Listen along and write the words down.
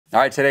All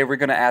right, today we're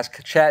going to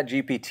ask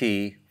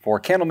GPT for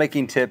candle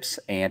making tips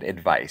and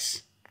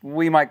advice.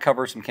 We might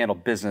cover some candle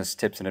business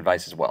tips and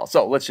advice as well.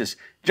 So let's just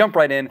jump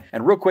right in.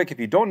 And real quick, if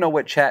you don't know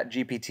what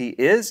GPT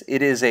is,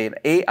 it is an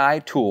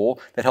AI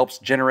tool that helps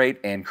generate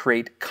and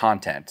create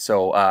content.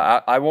 So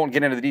I won't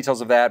get into the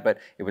details of that, but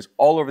it was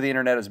all over the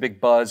internet. It was a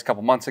big buzz a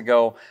couple months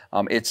ago.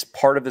 It's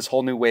part of this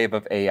whole new wave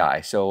of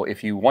AI. So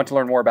if you want to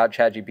learn more about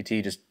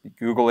GPT, just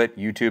Google it,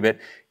 YouTube it,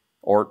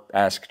 or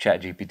ask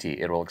ChatGPT.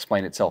 It will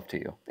explain itself to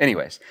you.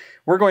 Anyways,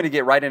 we're going to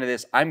get right into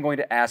this. I'm going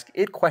to ask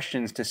it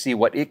questions to see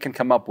what it can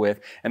come up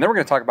with, and then we're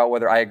going to talk about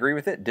whether I agree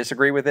with it,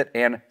 disagree with it,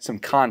 and some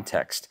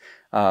context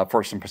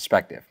for some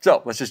perspective.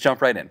 So let's just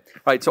jump right in.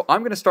 All right, so I'm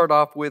going to start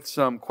off with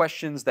some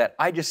questions that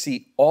I just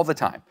see all the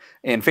time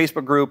in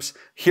Facebook groups,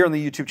 here on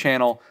the YouTube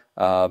channel,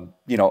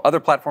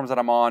 other platforms that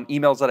I'm on,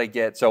 emails that I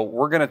get. So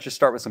we're going to just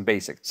start with some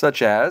basics,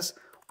 such as,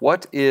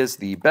 what is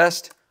the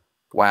best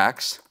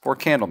wax for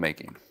candle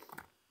making?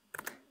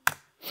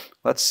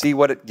 Let's see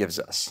what it gives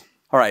us.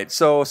 All right,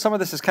 so some of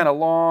this is kind of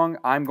long.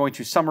 I'm going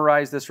to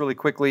summarize this really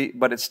quickly,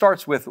 but it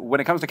starts with, when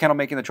it comes to candle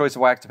making, the choice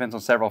of wax depends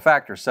on several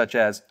factors, such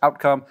as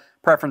outcome,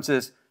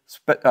 preferences,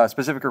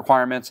 specific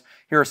requirements.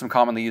 Here are some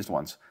commonly used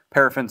ones: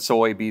 paraffin,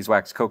 soy,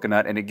 beeswax,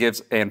 coconut,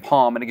 and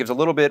palm, and it gives a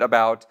little bit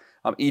about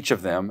each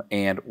of them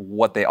and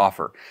what they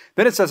offer.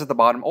 Then it says at the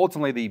bottom,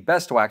 ultimately the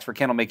best wax for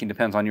candle making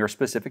depends on your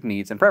specific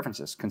needs and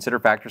preferences. Consider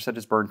factors such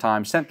as burn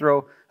time, scent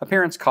throw,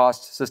 appearance,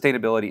 cost,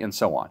 sustainability, and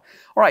so on.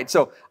 All right,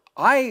 so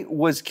I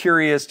was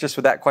curious just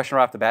with that question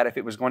right off the bat if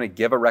it was going to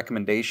give a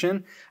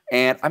recommendation,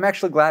 and I'm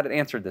actually glad it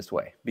answered this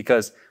way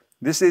because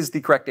this is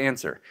the correct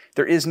answer.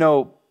 There is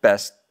no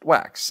best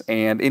wax,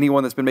 and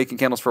anyone that's been making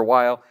candles for a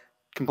while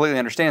completely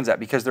understands that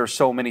because there are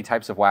so many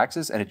types of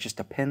waxes, and it just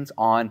depends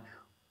on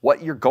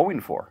what you're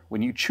going for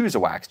when you choose a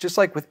wax. Just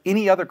like with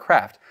any other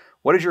craft,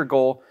 what is your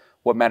goal?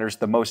 What matters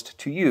the most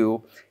to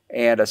you?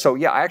 And so,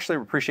 yeah, I actually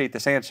appreciate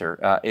this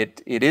answer.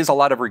 It is a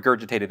lot of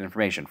regurgitated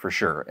information for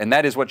sure. And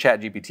that is what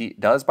ChatGPT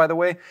does, by the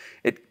way.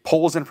 It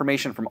pulls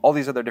information from all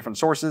these other different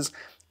sources.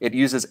 It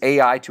uses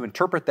AI to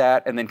interpret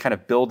that and then kind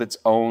of build its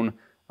own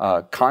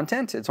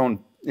content, its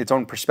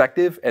own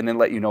perspective, and then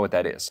let you know what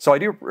that is. So I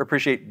do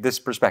appreciate this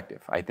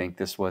perspective. I think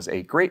this was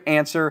a great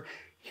answer.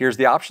 Here's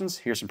the options.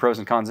 Here's some pros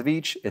and cons of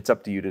each. It's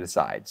up to you to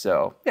decide.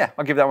 So yeah,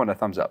 I'll give that one a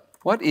thumbs up.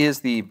 What is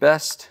the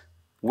best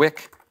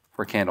wick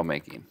for candle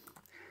making?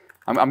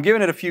 I'm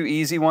giving it a few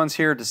easy ones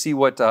here to see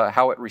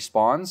how it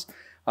responds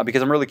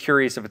because I'm really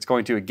curious if it's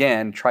going to,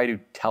 again, try to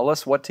tell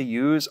us what to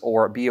use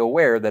or be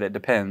aware that it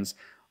depends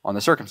on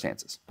the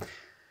circumstances.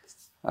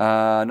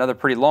 Another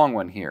pretty long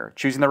one here.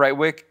 Choosing the right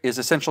wick is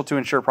essential to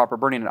ensure proper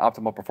burning and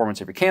optimal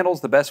performance of your candles.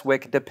 The best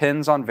wick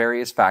depends on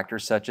various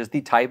factors such as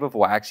the type of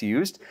wax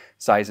used,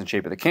 size and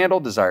shape of the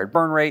candle, desired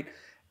burn rate,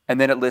 and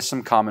then it lists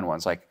some common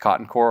ones like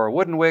cotton core or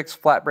wooden wicks,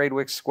 flat braid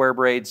wicks, square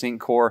braid, zinc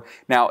core.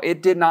 Now,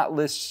 it did not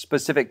list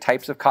specific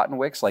types of cotton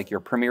wicks like your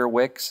premier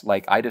wicks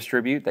like I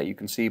distribute that you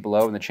can see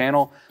below in the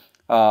channel,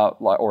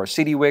 or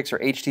CD wicks or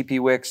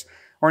HTP wicks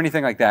or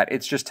anything like that.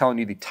 It's just telling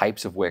you the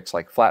types of wicks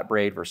like flat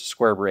braid versus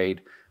square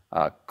braid,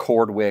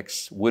 cord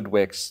wicks, wood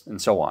wicks,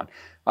 and so on.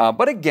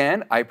 But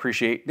again, I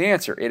appreciate the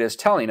answer. It is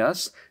telling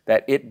us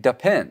that it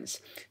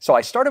depends. So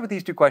I started with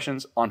these two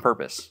questions on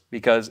purpose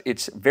because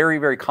it's very,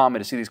 very common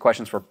to see these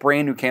questions for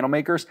brand new candle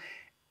makers,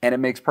 and it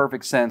makes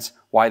perfect sense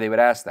why they would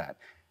ask that.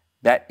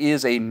 That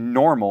is a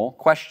normal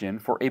question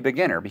for a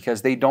beginner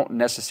because they don't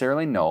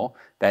necessarily know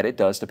that it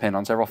does depend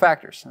on several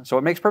factors. So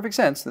it makes perfect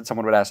sense that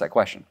someone would ask that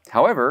question.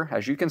 However,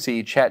 as you can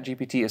see,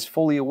 ChatGPT is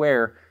fully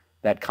aware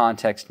that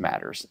context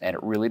matters, and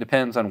it really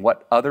depends on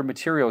what other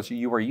materials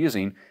you are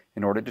using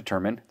in order to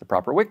determine the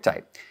proper wick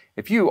type.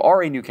 If you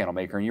are a new candle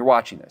maker and you're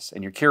watching this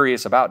and you're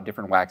curious about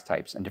different wax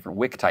types and different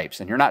wick types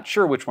and you're not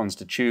sure which ones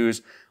to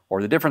choose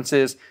or the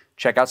differences,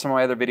 check out some of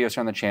my other videos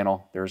here on the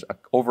channel. There's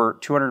over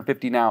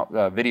 250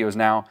 videos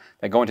now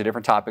that go into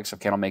different topics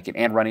of candle making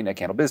and running a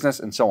candle business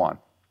and so on.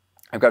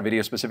 I've got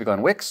videos specifically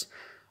on wicks,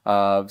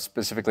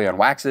 specifically on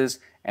waxes,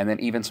 and then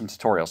even some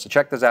tutorials. So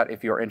check those out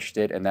if you're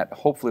interested, and that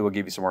hopefully will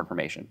give you some more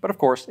information. But of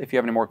course, if you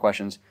have any more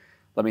questions,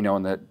 let me know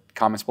in the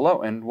comments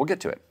below and we'll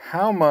get to it.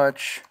 How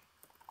much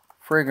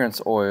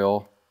fragrance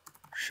oil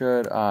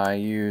should I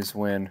use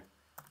when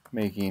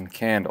making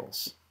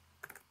candles?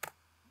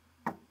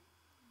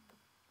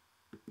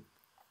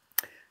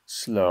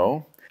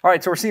 Slow. All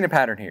right, so we're seeing a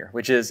pattern here,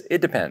 which is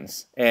it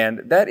depends.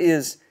 And that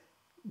is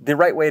the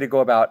right way to go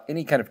about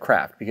any kind of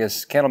craft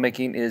because candle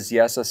making is,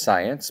 yes, a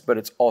science, but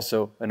it's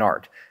also an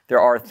art.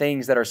 There are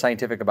things that are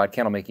scientific about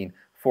candle making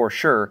for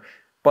sure,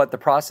 but the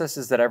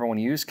processes that everyone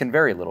uses can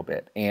vary a little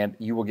bit, and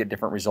you will get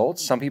different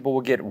results. Some people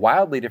will get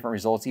wildly different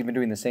results even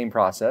doing the same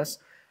process,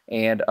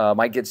 and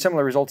might get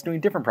similar results doing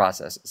different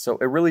processes. So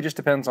it really just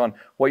depends on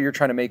what you're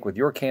trying to make with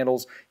your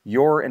candles,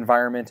 your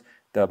environment,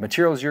 the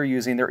materials you're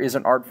using. There is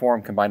an art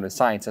form combined with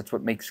science. That's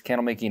what makes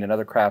candle making and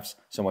other crafts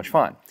so much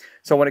fun.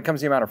 So when it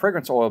comes to the amount of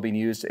fragrance oil being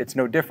used, it's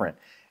no different.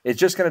 It's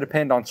just going to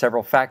depend on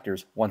several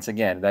factors. Once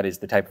again, that is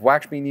the type of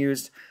wax being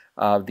used,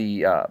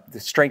 the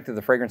strength of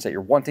the fragrance that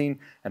you're wanting,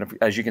 and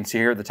as you can see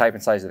here, the type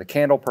and size of the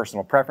candle,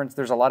 personal preference.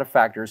 There's a lot of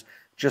factors,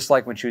 just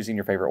like when choosing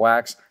your favorite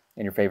wax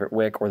and your favorite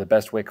wick or the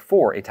best wick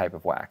for a type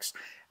of wax.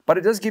 But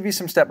it does give you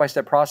some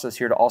step-by-step process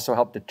here to also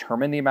help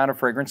determine the amount of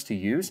fragrance to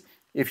use.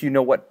 If you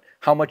know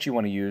how much you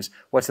want to use,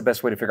 what's the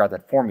best way to figure out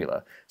that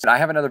formula. So I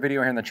have another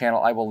video here on the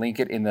channel. I will link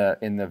it in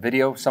the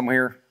video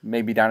somewhere,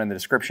 maybe down in the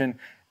description.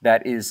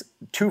 That is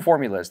 2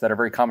 formulas that are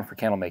very common for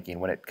candle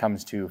making when it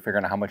comes to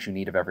figuring out how much you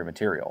need of every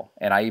material.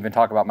 And I even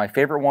talk about my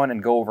favorite one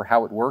and go over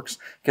how it works,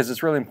 because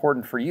it's really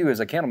important for you as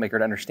a candle maker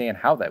to understand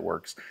how that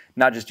works,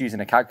 not just using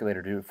a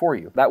calculator to do it for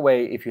you. That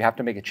way, if you have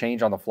to make a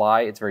change on the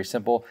fly, it's very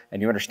simple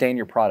and you understand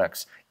your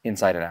products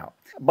inside and out.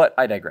 But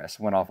I digress.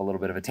 Went off a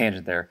little bit of a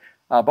tangent there.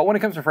 But when it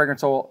comes to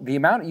fragrance oil, the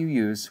amount you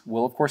use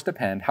will of course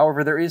depend.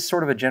 However, there is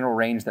sort of a general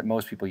range that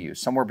most people use,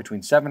 somewhere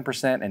between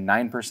 7% and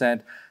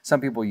 9%.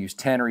 Some people use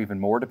 10 or even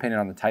more depending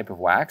on the type of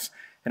wax.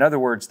 In other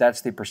words,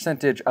 that's the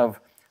percentage of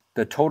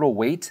the total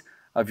weight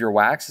of your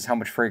wax is how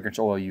much fragrance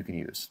oil you can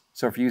use.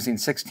 So if you're using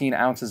 16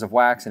 ounces of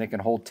wax and it can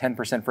hold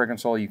 10%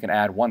 fragrance oil, you can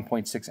add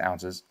 1.6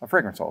 ounces of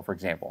fragrance oil, for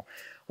example.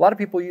 A lot of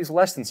people use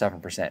less than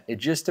 7%. It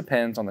just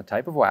depends on the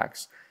type of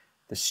wax,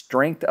 the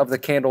strength of the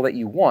candle that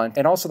you want,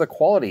 and also the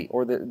quality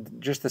or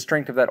just the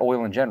strength of that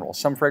oil in general.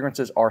 Some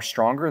fragrances are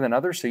stronger than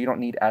others, so you don't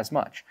need as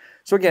much.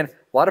 So again,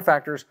 a lot of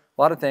factors,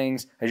 a lot of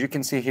things. As you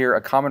can see here,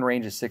 a common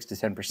range is 6 to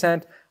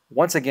 10%.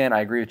 Once again,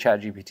 I agree with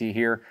ChatGPT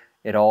here.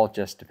 It all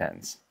just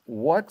depends.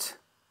 What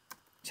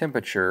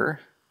temperature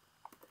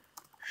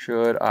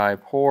should I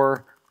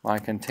pour my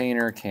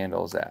container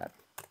candles at?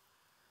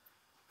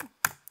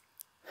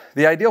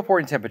 The ideal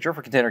pouring temperature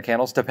for container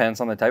candles depends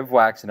on the type of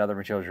wax and other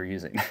materials you're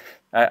using.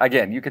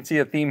 Again, you can see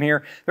a theme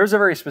here. There's a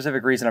very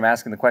specific reason I'm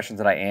asking the questions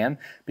that I am,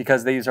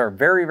 because these are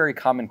very, very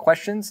common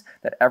questions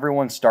that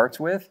everyone starts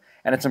with,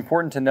 and it's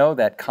important to know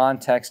that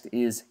context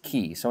is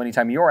key. So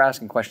anytime you're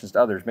asking questions to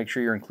others, make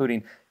sure you're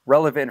including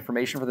relevant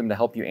information for them to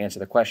help you answer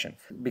the question,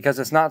 because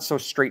it's not so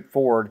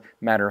straightforward,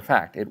 matter of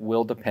fact. It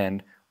will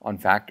depend on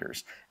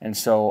factors. And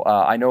so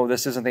I know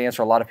this isn't the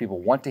answer a lot of people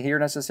want to hear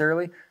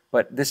necessarily,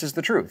 but this is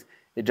the truth.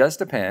 It does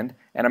depend,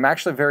 and I'm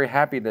actually very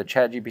happy that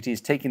ChatGPT is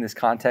taking this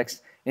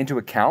context into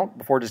account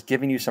before just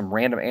giving you some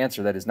random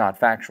answer that is not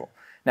factual.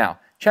 Now,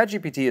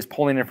 ChatGPT is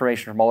pulling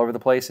information from all over the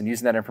place and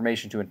using that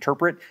information to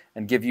interpret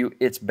and give you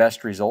its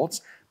best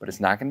results, but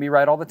it's not going to be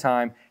right all the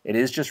time. It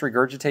is just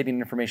regurgitating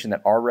information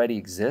that already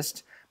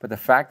exists, but the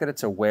fact that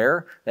it's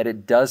aware that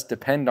it does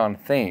depend on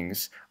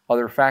things,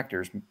 other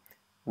factors,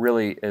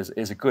 really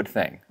is a good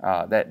thing.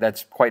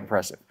 That's quite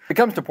impressive. When it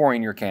comes to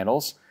pouring your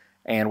candles,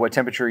 and what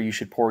temperature you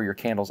should pour your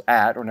candles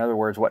at, or in other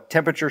words, what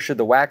temperature should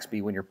the wax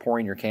be when you're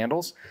pouring your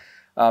candles.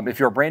 If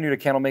you're brand new to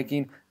candle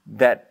making,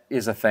 that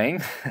is a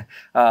thing.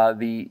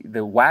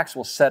 The wax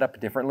will set up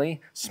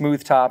differently.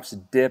 Smooth tops,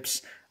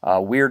 dips,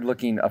 weird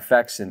looking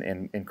effects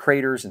in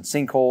craters and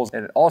sinkholes,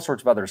 and all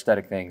sorts of other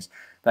aesthetic things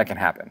that can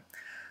happen.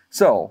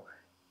 So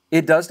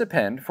it does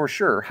depend for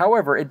sure.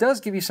 However, it does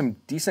give you some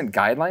decent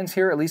guidelines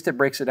here. At least it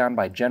breaks it down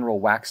by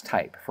general wax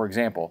type. For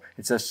example,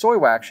 it says soy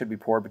wax should be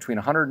poured between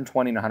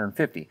 120 and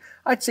 150.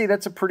 I'd say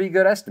that's a pretty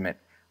good estimate.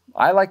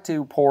 I like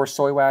to pour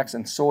soy wax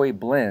and soy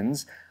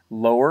blends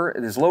lower,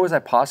 as low as I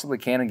possibly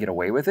can and get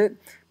away with it,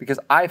 because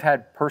I've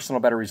had personal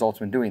better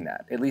results when doing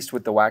that, at least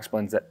with the wax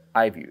blends that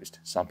I've used.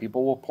 Some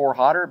people will pour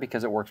hotter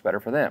because it works better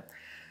for them.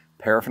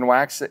 Paraffin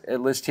wax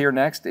list here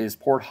next is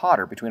poured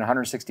hotter, between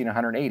 160 and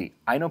 180.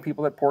 I know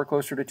people that pour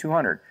closer to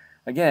 200.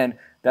 Again,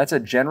 that's a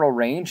general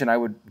range, and I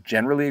would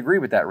generally agree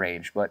with that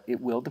range, but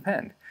it will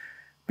depend.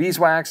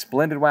 Beeswax,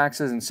 blended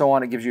waxes, and so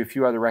on. It gives you a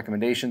few other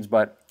recommendations,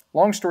 but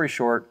long story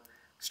short,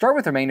 start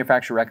with the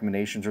manufacturer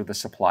recommendations or the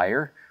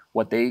supplier,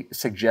 what they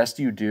suggest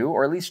you do,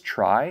 or at least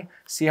try,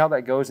 see how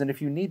that goes, and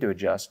if you need to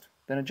adjust,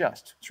 then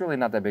adjust. It's really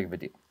not that big of a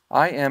deal.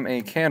 I am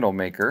a candle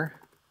maker.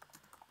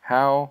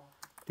 How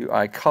do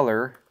I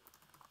color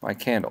my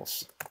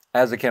candles?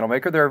 As a candle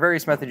maker, there are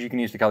various methods you can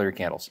use to color your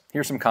candles.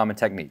 Here's some common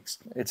techniques.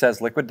 It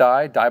says liquid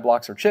dye, dye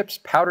blocks or chips,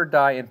 powdered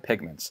dye, and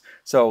pigments.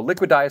 So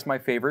liquid dye is my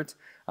favorite.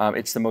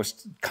 It's the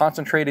most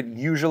concentrated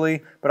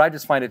usually, but I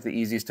just find it the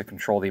easiest to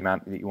control the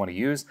amount that you want to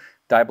use.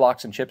 Dye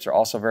blocks and chips are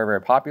also very,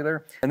 very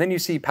popular. And then you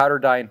see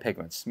powdered dye and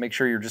pigments. Make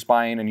sure you're just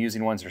buying and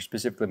using ones that are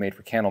specifically made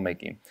for candle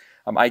making.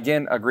 I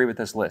again agree with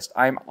this list.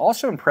 I'm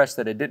also impressed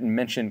that it didn't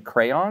mention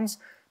crayons,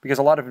 because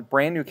a lot of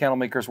brand new candle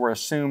makers will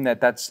assume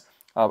that that's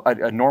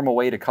a normal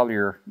way to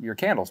color your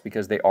candles,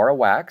 because they are a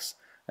wax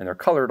and they're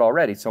colored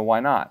already, so why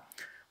not?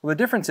 Well, the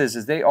difference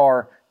is they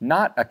are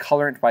not a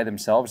colorant by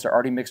themselves. They're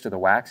already mixed with a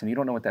wax, and you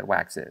don't know what that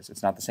wax is.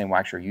 It's not the same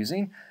wax you're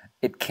using.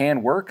 It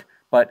can work,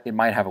 but it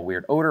might have a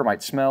weird odor,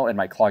 might smell, it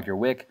might clog your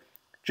wick.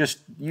 Just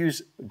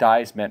use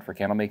dyes meant for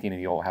candle making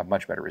and you'll have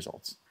much better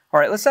results. All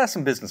right, let's ask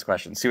some business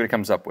questions, see what it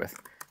comes up with.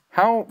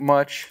 How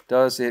much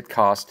does it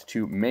cost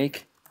to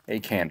make a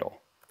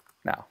candle?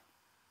 Now,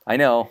 I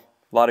know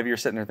a lot of you are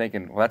sitting there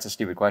thinking, well, that's a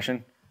stupid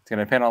question. It's going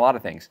to depend on a lot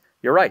of things.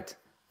 You're right,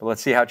 but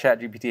let's see how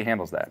ChatGPT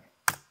handles that.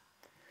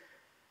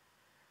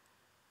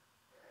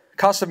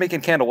 Cost of making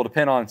a candle will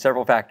depend on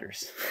several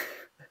factors.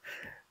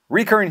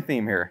 recurring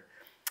theme here.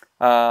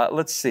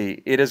 Let's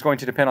see. It is going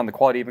to depend on the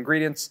quality of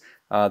ingredients,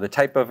 the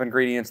type of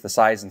ingredients, the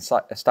size and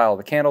style of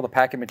the candle, the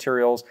packing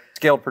materials,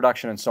 scaled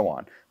production, and so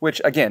on.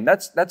 Which, again,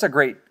 that's a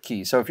great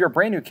key. So if you're a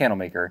brand new candle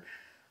maker,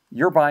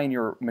 you're buying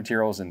your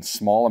materials in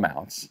small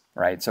amounts,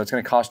 right? So it's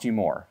going to cost you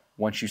more.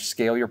 Once you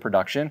scale your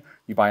production,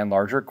 you buy in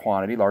larger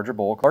quantity, larger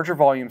bulk, larger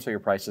volume, so your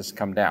prices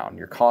come down.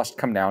 Your costs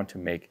come down to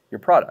make your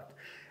product.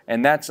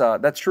 And that's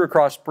true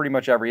across pretty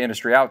much every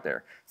industry out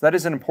there. So that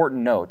is an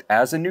important note.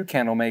 As a new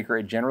candle maker,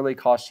 it generally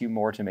costs you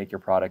more to make your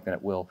product than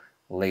it will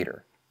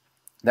later.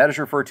 That is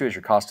referred to as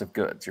your cost of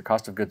goods, your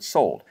cost of goods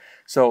sold.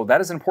 So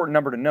that is an important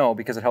number to know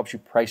because it helps you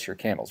price your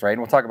candles, right? And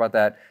we'll talk about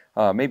that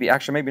maybe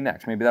next.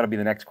 Maybe that'll be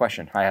the next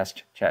question I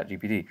asked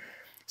ChatGPT.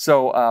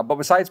 So, but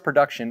besides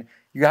production,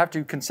 you have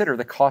to consider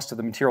the cost of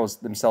the materials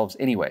themselves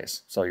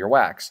anyways. So your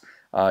wax,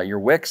 your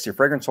wicks, your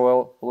fragrance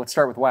oil. Well, let's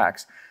start with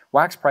wax.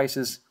 Wax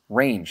prices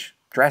range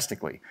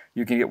drastically.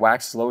 You can get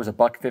wax as low as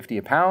 $1.50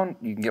 a pound.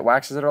 You can get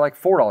waxes that are like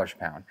 $4 a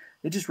pound.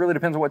 It just really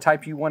depends on what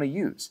type you want to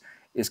use.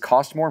 Is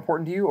cost more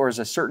important to you, or is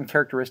a certain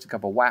characteristic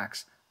of a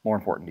wax more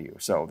important to you?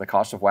 So the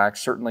cost of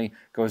wax certainly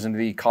goes into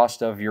the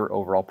cost of your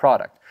overall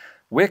product.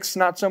 Wicks,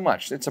 not so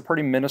much. It's a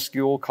pretty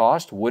minuscule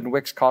cost. Wooden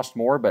wicks cost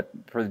more, but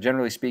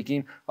generally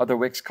speaking, other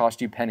wicks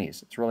cost you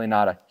pennies. It's really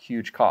not a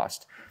huge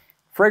cost.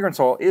 Fragrance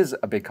oil is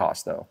a big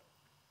cost, though.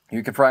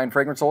 You can find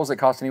fragrance oils that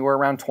cost anywhere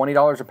around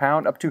 $20 a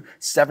pound up to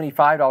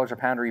 $75 a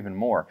pound or even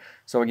more.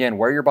 So again,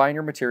 where you're buying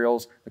your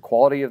materials, the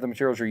quality of the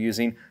materials you're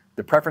using,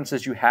 the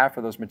preferences you have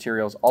for those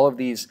materials, all of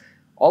these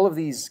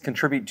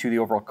contribute to the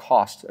overall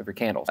cost of your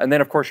candles. And then,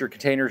 of course, your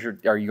containers,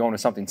 are you going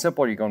with something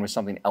simple, or are you going with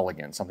something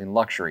elegant, something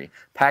luxury?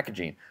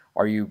 Packaging,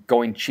 are you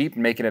going cheap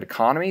and making it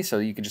economy so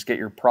you can just get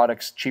your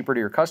products cheaper to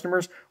your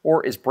customers?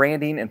 Or is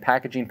branding and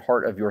packaging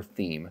part of your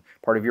theme,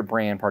 part of your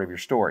brand, part of your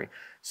story?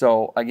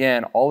 So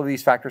again, all of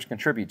these factors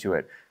contribute to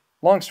it.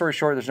 Long story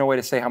short, there's no way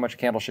to say how much a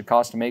candle should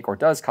cost to make or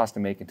does cost to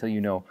make until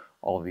you know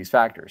all of these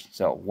factors.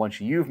 So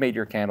once you've made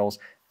your candles,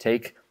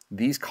 take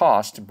these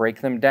costs, break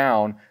them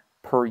down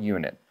per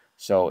unit.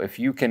 So if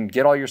you can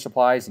get all your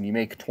supplies and you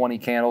make 20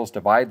 candles,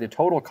 divide the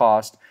total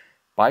cost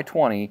by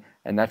 20,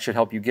 and that should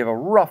help you give a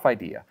rough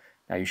idea.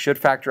 Now you should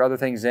factor other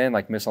things in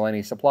like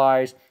miscellaneous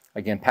supplies,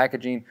 again,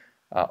 packaging,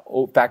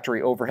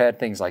 factory overhead,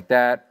 things like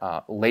that,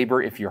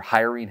 labor if you're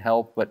hiring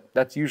help, but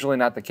that's usually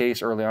not the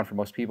case early on for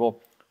most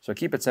people. So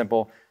keep it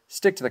simple,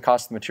 stick to the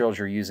cost of the materials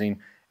you're using,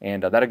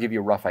 and that'll give you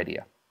a rough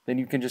idea. Then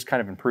you can just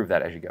kind of improve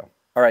that as you go.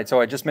 All right, so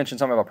I just mentioned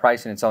something about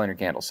pricing and selling your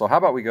candles. So how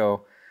about we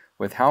go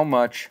with how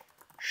much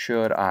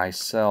should I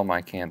sell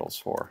my candles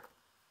for?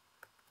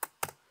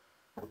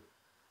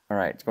 All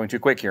right, it's going too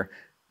quick here.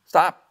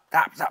 Stop.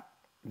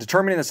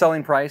 Determining the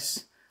selling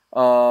price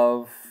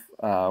of,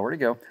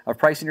 of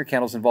pricing your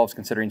candles involves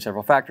considering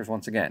several factors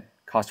once again.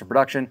 Cost of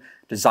production,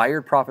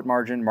 desired profit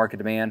margin, market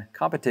demand,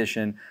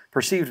 competition,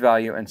 perceived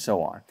value, and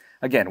so on.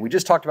 Again, we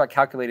just talked about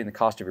calculating the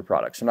cost of your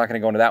products. So I'm not going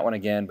to go into that one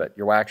again, but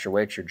your wax, your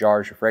wicks, your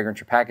jars, your fragrance,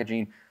 your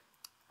packaging,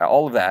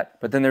 all of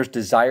that. But then there's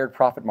desired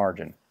profit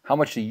margin. How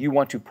much do you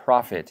want to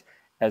profit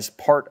as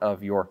part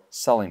of your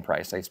selling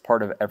price, as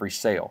part of every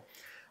sale?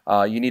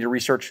 You need to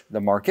research the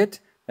market.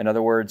 In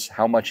other words,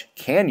 how much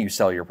can you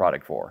sell your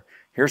product for?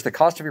 Here's the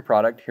cost of your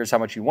product, here's how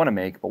much you want to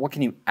make, but what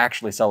can you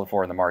actually sell it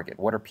for in the market?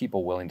 What are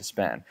people willing to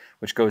spend?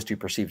 Which goes to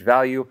perceived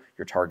value,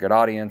 your target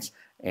audience,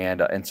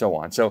 and so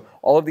on. So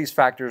all of these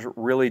factors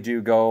really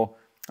do go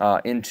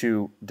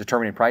into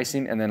determining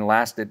pricing. And then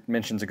last, it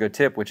mentions a good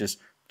tip, which is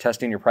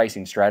testing your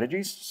pricing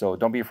strategies. So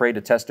don't be afraid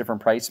to test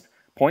different price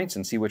points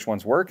and see which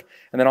ones work.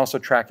 And then also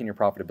tracking your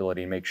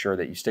profitability and make sure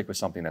that you stick with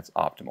something that's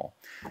optimal.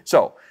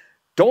 So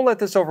don't let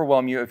this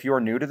overwhelm you if you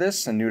are new to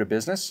this and new to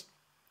business.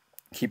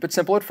 Keep it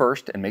simple at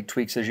first and make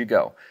tweaks as you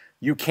go.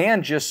 You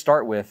can just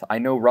start with, I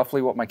know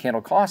roughly what my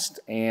candle costs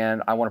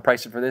and I want to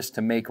price it for this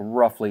to make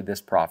roughly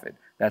this profit.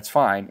 That's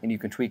fine, and you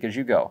can tweak as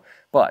you go.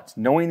 But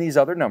knowing these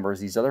other numbers,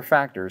 these other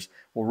factors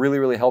will really,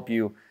 really help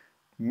you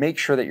make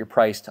sure that you're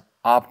priced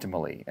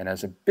optimally. And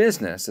as a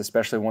business,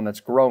 especially one that's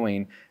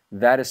growing,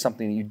 that is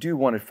something that you do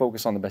want to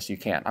focus on the best you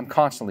can. I'm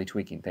constantly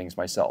tweaking things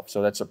myself.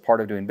 So that's a part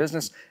of doing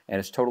business, and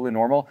it's totally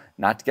normal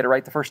not to get it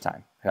right the first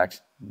time. In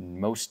fact,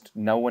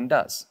 no one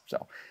does.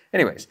 So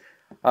anyways,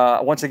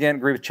 once again,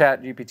 agree with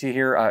ChatGPT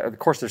here. Of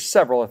course, there's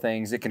several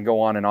things. It can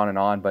go on and on and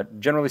on, but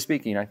generally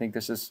speaking, I think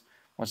this is,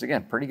 once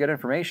again, pretty good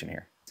information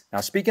here.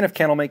 Now, speaking of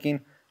candle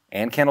making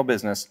and candle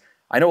business,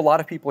 I know a lot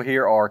of people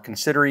here are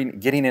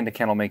considering getting into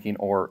candle making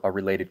or a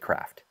related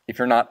craft, if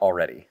you're not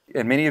already.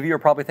 And many of you are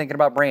probably thinking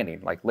about branding,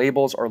 like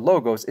labels or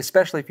logos,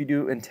 especially if you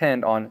do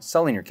intend on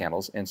selling your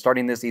candles and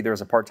starting this either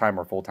as a part-time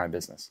or full-time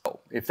business.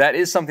 If that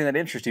is something that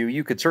interests you,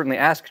 you could certainly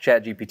ask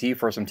ChatGPT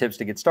for some tips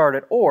to get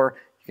started, or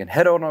you can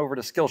head on over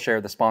to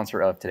Skillshare, the sponsor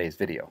of today's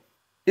video.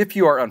 If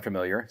you are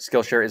unfamiliar,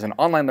 Skillshare is an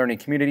online learning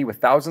community with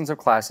thousands of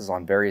classes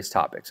on various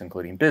topics,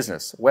 including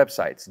business,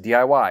 websites,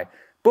 DIY,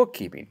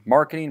 bookkeeping,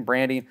 marketing,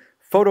 branding,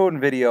 photo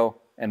and video,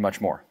 and much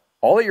more.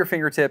 All at your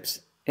fingertips,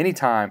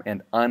 anytime,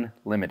 and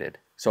unlimited.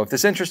 So if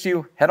this interests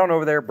you, head on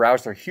over there,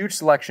 browse their huge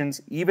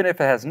selections, even if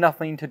it has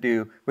nothing to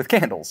do with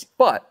candles.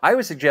 But I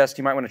would suggest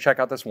you might want to check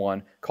out this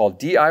one called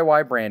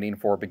DIY Branding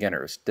for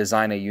Beginners.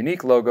 Design a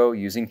unique logo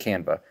using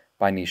Canva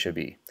by Nisha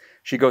B.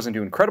 She goes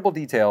into incredible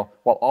detail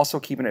while also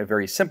keeping it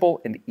very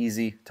simple and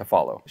easy to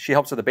follow. She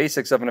helps with the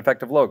basics of an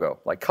effective logo,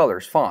 like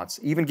colors, fonts,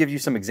 even gives you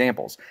some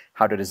examples,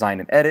 how to design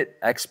and edit,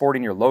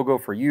 exporting your logo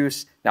for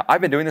use. Now,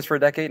 I've been doing this for a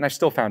decade and I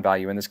still found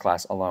value in this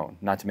class alone,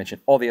 not to mention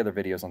all the other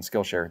videos on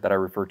Skillshare that I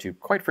refer to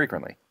quite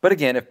frequently. But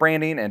again, if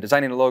branding and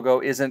designing a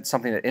logo isn't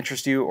something that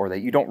interests you or that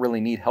you don't really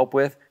need help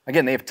with,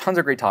 again, they have tons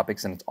of great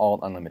topics and it's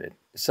all unlimited.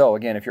 So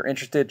again, if you're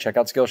interested, check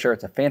out Skillshare.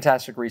 It's a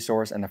fantastic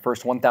resource, and the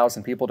first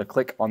 1,000 people to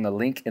click on the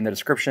link in the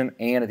description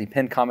and at the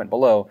pinned comment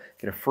below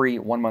get a free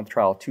 1-month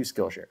trial to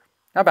Skillshare.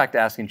 Now back to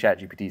asking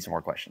ChatGPT some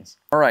more questions.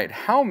 All right,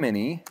 how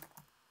many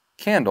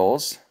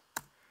candles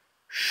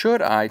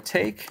should I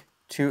take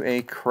to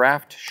a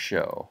craft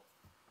show?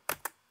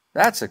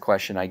 That's a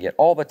question I get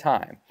all the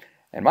time.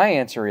 And my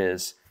answer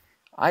is,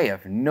 I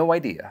have no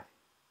idea,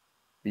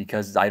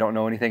 because I don't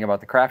know anything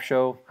about the craft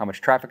show, how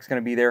much traffic is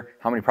going to be there,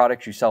 how many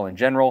products you sell in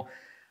general.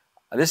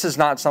 This is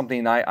not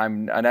something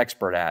I'm an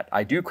expert at.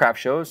 I do craft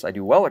shows, I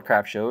do well at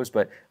craft shows,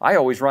 but I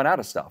always run out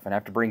of stuff and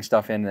have to bring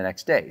stuff in the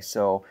next day.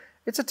 So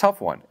it's a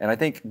tough one. And I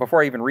think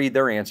before I even read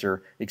their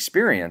answer,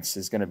 experience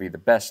is going to be the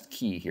best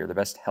key here, the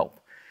best help.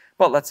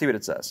 But let's see what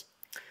it says.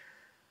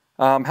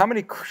 How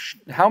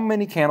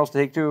many candles to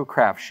take to a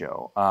craft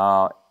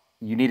show?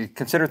 You need to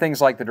consider things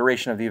like the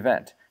duration of the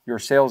event, your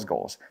sales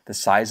goals, the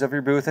size of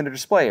your booth and the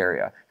display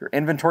area, your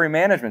inventory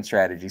management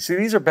strategy. See,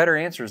 these are better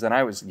answers than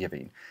I was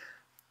giving.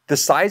 The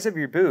size of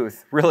your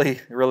booth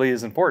really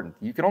is important.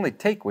 You can only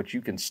take what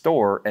you can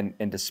store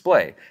and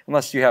display,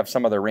 unless you have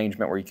some other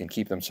arrangement where you can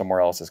keep them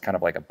somewhere else as kind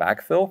of like a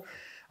backfill.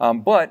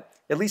 But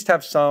at least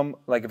have some,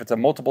 like if it's a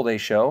multiple day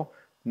show,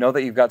 know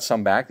that you've got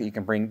some back that you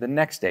can bring the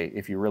next day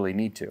if you really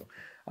need to.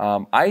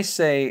 I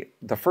say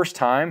the first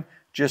time,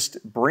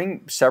 just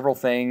bring several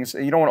things.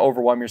 You don't want to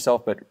overwhelm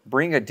yourself, but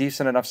bring a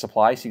decent enough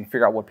supply so you can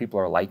figure out what people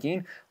are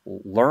liking,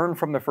 learn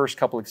from the first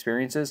couple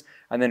experiences,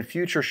 and then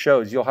future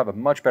shows, you'll have a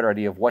much better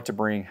idea of what to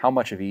bring, how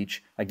much of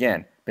each.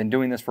 Again, been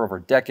doing this for over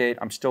a decade.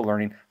 I'm still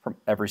learning from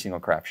every single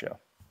craft show.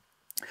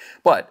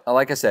 But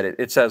like I said,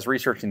 it says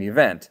researching the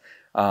event.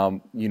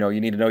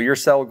 You need to know your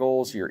sell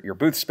goals, your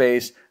booth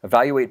space,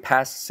 evaluate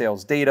past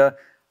sales data.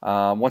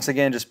 Once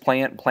again, just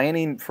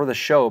planning for the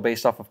show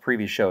based off of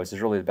previous shows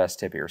is really the best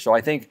tip here. So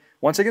I think,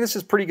 once again, this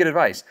is pretty good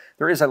advice.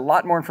 There is a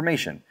lot more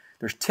information.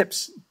 There's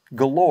tips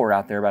galore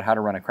out there about how to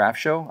run a craft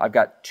show. I've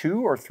got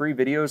 2 or 3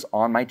 videos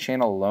on my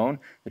channel alone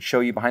that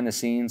show you behind the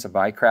scenes of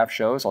my craft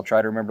shows. I'll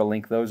try to remember to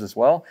link those as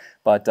well,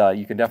 but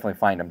you can definitely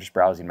find them just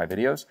browsing my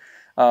videos.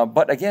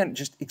 But again,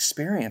 just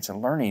experience and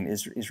learning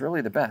is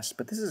really the best.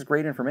 But this is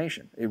great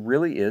information. It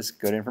really is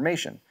good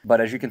information.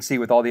 But as you can see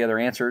with all the other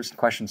answers and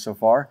questions so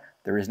far,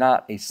 there is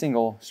not a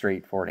single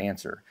straightforward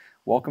answer.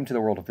 Welcome to the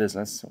world of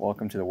business.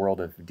 Welcome to the world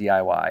of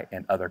DIY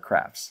and other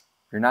crafts.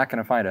 You're not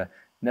going to find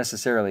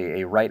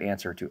necessarily a right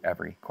answer to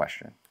every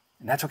question.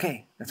 And that's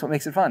okay. That's what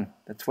makes it fun.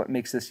 That's what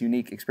makes this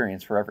unique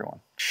experience for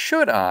everyone.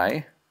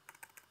 All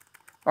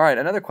right,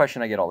 another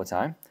question I get all the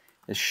time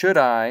is, should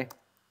I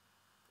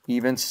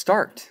even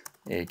start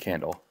a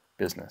candle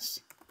business?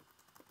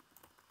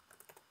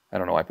 I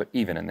don't know why I put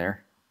even in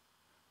there,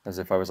 as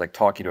if I was like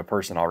talking to a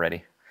person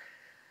already.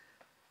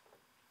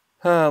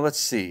 Let's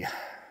see.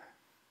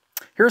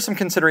 Here are some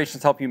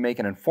considerations to help you make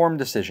an informed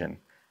decision.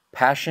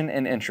 Passion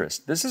and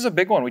interest. This is a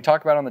big one we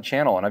talk about on the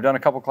channel, and I've done a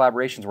couple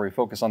collaborations where we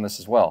focus on this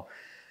as well.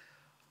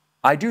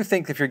 I do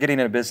think if you're getting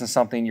in a business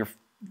something,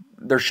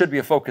 there should be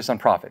a focus on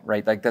profit,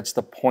 right? Like that's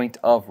the point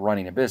of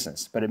running a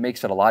business, but it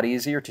makes it a lot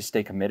easier to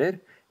stay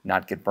committed,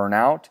 not get burnt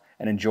out,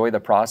 and enjoy the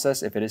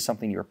process if it is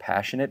something you're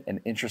passionate and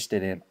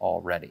interested in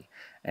already.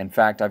 In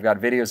fact, I've got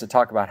videos that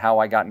talk about how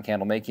I got in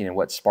candle making and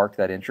what sparked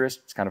that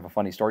interest. It's kind of a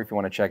funny story if you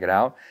want to check it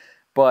out.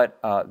 But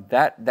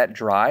that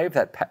drive,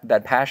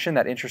 that passion,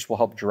 that interest will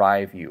help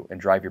drive you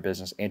and drive your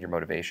business and your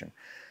motivation.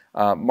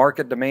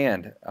 Market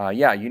demand.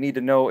 Yeah, you need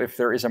to know if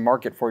there is a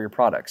market for your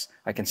products.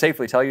 I can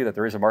safely tell you that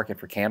there is a market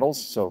for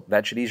candles, so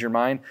that should ease your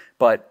mind.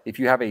 But if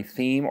you have a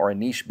theme or a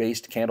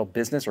niche-based candle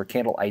business or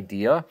candle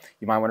idea,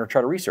 you might want to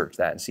try to research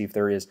that and see if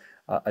there is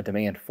a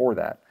demand for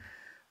that.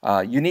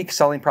 Unique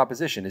selling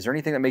proposition. Is there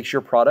anything that makes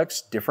your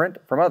products different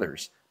from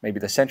others? Maybe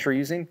the scent you're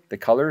using, the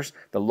colors,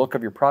 the look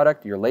of your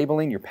product, your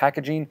labeling, your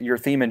packaging, your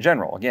theme in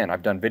general. Again,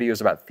 I've done videos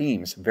about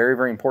themes. Very,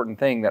 very important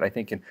thing that I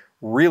think can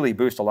really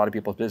boost a lot of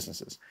people's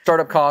businesses.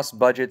 Startup costs,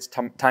 budgets,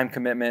 time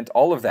commitment,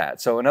 all of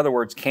that. So in other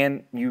words,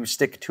 can you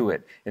stick to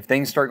it? If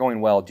things start going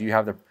well, do you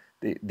have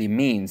the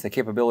means, the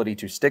capability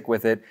to stick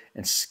with it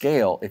and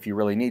scale if you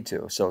really need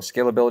to? So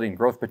scalability and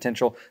growth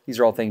potential, these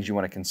are all things you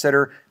want to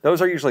consider.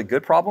 Those are usually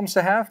good problems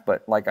to have,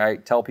 but like I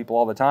tell people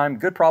all the time,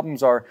 good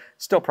problems are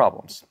still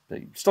problems.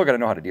 You still got to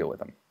know how to deal with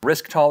them.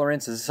 Risk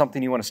tolerance, is this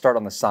something you want to start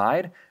on the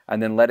side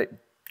and then let it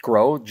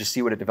grow, just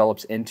see what it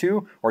develops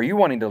into? Or are you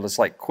wanting to just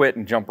like quit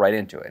and jump right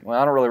into it? Well,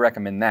 I don't really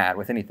recommend that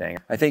with anything.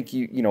 I think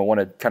you want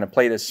to kind of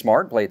play this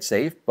smart, play it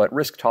safe, but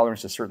risk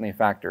tolerance is certainly a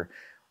factor.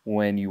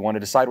 when you want to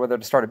decide whether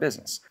to start a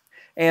business.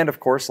 And of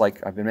course,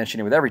 like I've been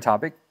mentioning with every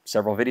topic,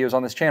 several videos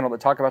on this channel that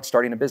talk about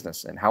starting a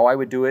business and how I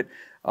would do it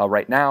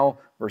right now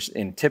versus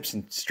in tips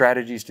and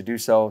strategies to do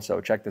so. So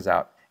check this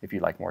out if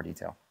you'd like more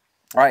detail.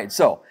 All right,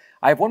 so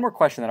I have one more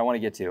question that I want to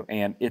get to,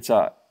 and it's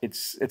going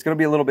to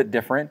be a little bit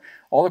different.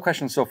 All the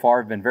questions so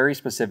far have been very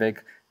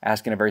specific,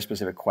 asking a very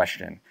specific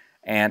question.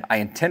 And I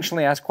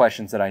intentionally asked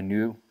questions that I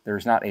knew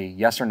there's not a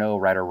yes or no,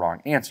 right or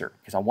wrong answer,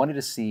 because I wanted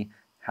to see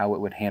how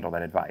it would handle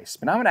that advice.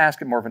 But now I'm going to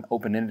ask it more of an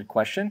open-ended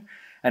question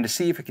and to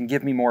see if it can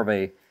give me more of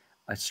a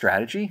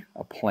strategy,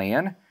 a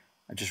plan.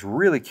 I'm just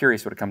really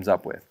curious what it comes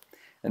up with.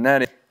 And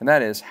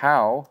that is,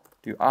 how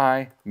do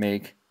I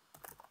make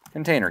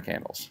container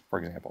candles, for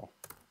example?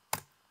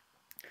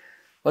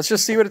 Let's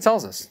just see what it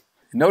tells us.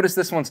 Notice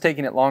this one's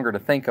taking it longer to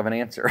think of an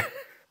answer.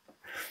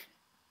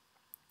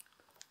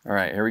 All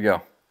right, here we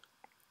go.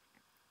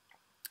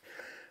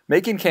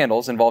 Making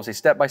candles involves a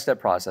step-by-step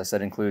process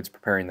that includes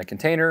preparing the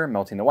container,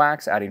 melting the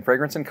wax, adding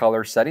fragrance and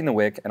color, setting the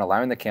wick, and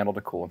allowing the candle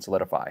to cool and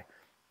solidify.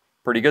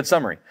 Pretty good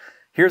summary.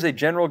 Here's a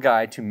general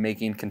guide to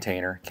making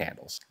container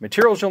candles.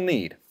 Materials you'll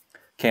need: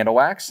 candle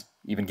wax,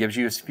 even gives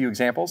you a few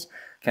examples,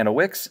 candle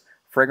wicks,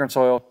 fragrance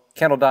oil,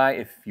 candle dye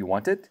if you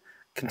want it,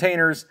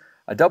 containers,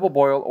 a double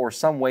boil or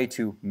some way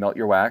to melt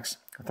your wax,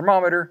 a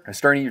thermometer, a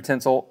stirring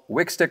utensil,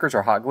 wick stickers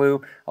or hot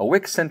glue, a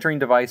wick centering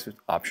device,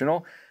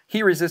 optional,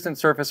 heat-resistant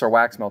surface or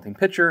wax melting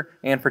pitcher,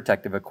 and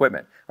protective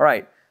equipment. All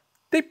right,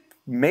 they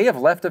may have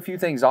left a few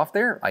things off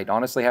there. I'd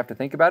honestly have to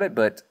think about it,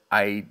 but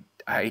I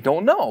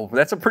don't know.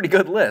 That's a pretty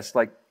good list.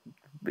 Like,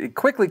 it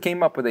quickly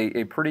came up with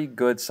a pretty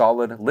good,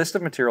 solid list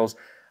of materials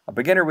a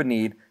beginner would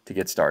need to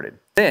get started.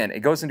 Then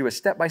it goes into a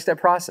step-by-step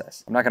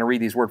process. I'm not going to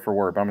read these word for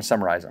word, but I'm going to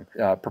summarize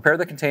them. Prepare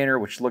the container,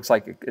 which looks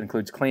like it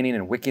includes cleaning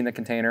and wicking the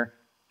container.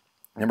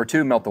 Number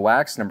 2, melt the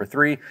wax. Number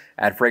 3,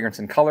 add fragrance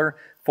and color.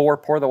 4,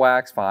 pour the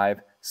wax.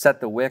 5,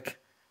 set the wick.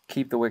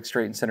 Keep the wick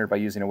straight and centered by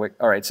using a wick.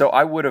 All right, so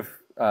I would have,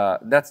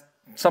 that's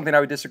something I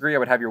would disagree. I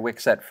would have your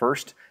wick set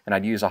first, and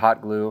I'd use a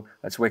hot glue,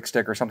 that's wick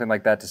stick or something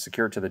like that to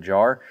secure it to the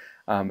jar.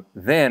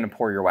 Then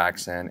pour your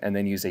wax in, and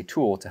then use a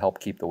tool to help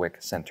keep the wick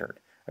centered.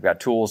 I've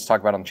got tools to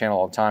talk about on the channel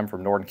all the time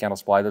from Norton Candle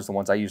Supply. Those are the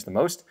ones I use the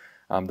most.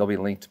 They'll be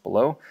linked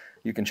below.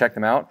 You can check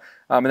them out.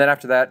 And then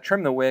after that,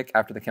 trim the wick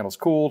after the candle's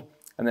cooled.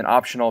 And then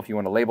optional if you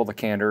want to label the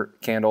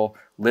candle,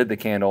 lid the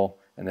candle,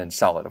 and then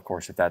sell it, of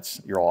course, if that's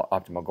your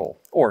optimal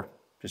goal. Or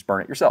just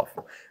burn it yourself.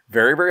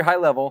 Very, very high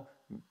level,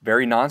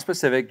 very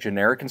non-specific,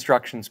 generic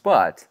instructions,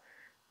 but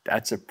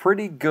that's a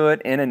pretty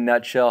good, in a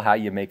nutshell, how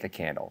you make a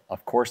candle.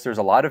 Of course, there's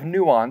a lot of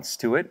nuance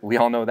to it. We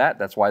all know that.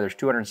 That's why there's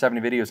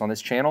 270 videos on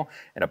this channel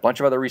and a bunch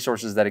of other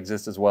resources that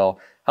exist as well,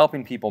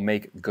 helping people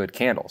make good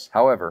candles.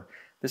 However,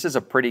 this is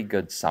a pretty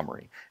good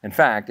summary. In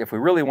fact, if we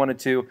really wanted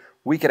to,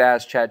 we could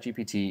ask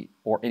ChatGPT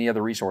or any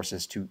other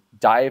resources to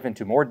dive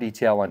into more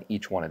detail on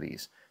each one of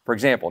these. For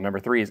example, number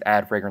 3 is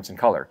add fragrance and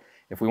color.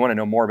 If we want to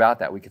know more about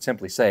that, we could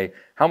simply say,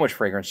 how much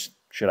fragrance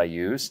should I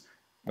use?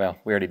 Well,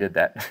 we already did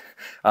that.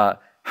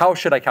 How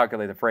should I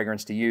calculate the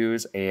fragrance to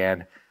use?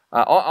 And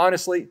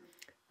honestly,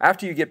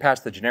 after you get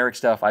past the generic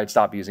stuff, I'd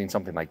stop using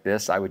something like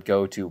this. I would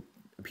go to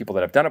people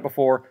that have done it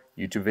before,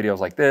 YouTube videos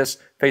like this,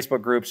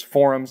 Facebook groups,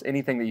 forums,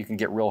 anything that you can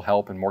get real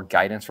help and more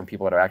guidance from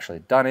people that have actually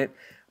done it.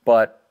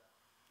 But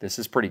this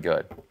is pretty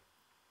good.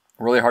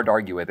 Really hard to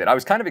argue with it. I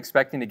was kind of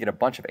expecting to get a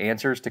bunch of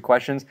answers to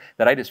questions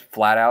that I just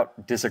flat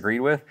out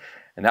disagreed with,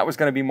 and that was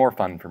going to be more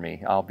fun for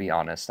me, I'll be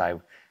honest.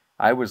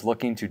 I was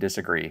looking to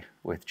disagree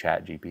with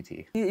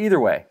ChatGPT. Either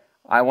way,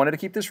 I wanted to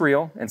keep this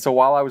real, and so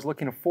while I was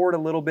looking forward a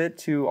little bit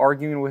to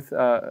arguing with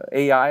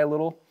AI a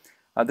little,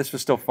 this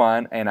was still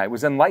fun, and it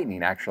was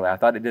enlightening, actually. I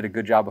thought it did a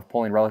good job of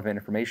pulling relevant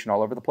information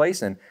all over the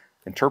place and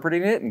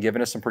interpreting it and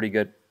giving us some pretty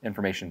good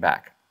information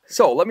back.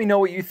 So let me know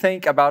what you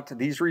think about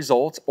these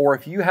results, or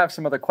if you have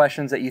some other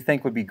questions that you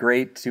think would be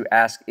great to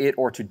ask it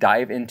or to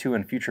dive into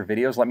in future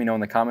videos, let me know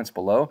in the comments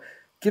below.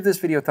 Give this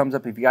video a thumbs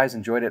up if you guys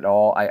enjoyed it at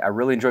all. I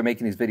really enjoy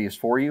making these videos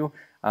for you,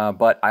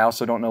 but I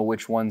also don't know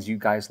which ones you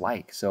guys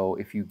like. So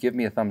if you give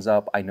me a thumbs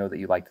up, I know that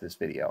you liked this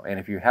video. And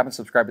if you haven't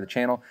subscribed to the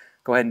channel,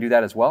 go ahead and do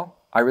that as well.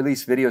 I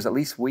release videos at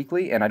least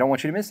weekly, and I don't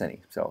want you to miss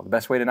any. So the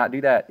best way to not do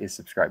that is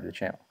subscribe to the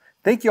channel.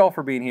 Thank you all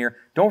for being here.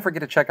 Don't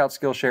forget to check out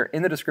Skillshare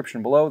in the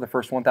description below. The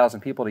first 1,000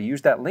 people to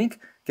use that link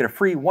get a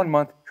free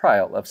 1-month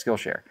trial of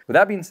Skillshare. With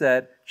that being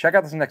said, check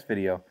out this next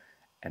video,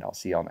 and I'll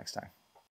see y'all next time.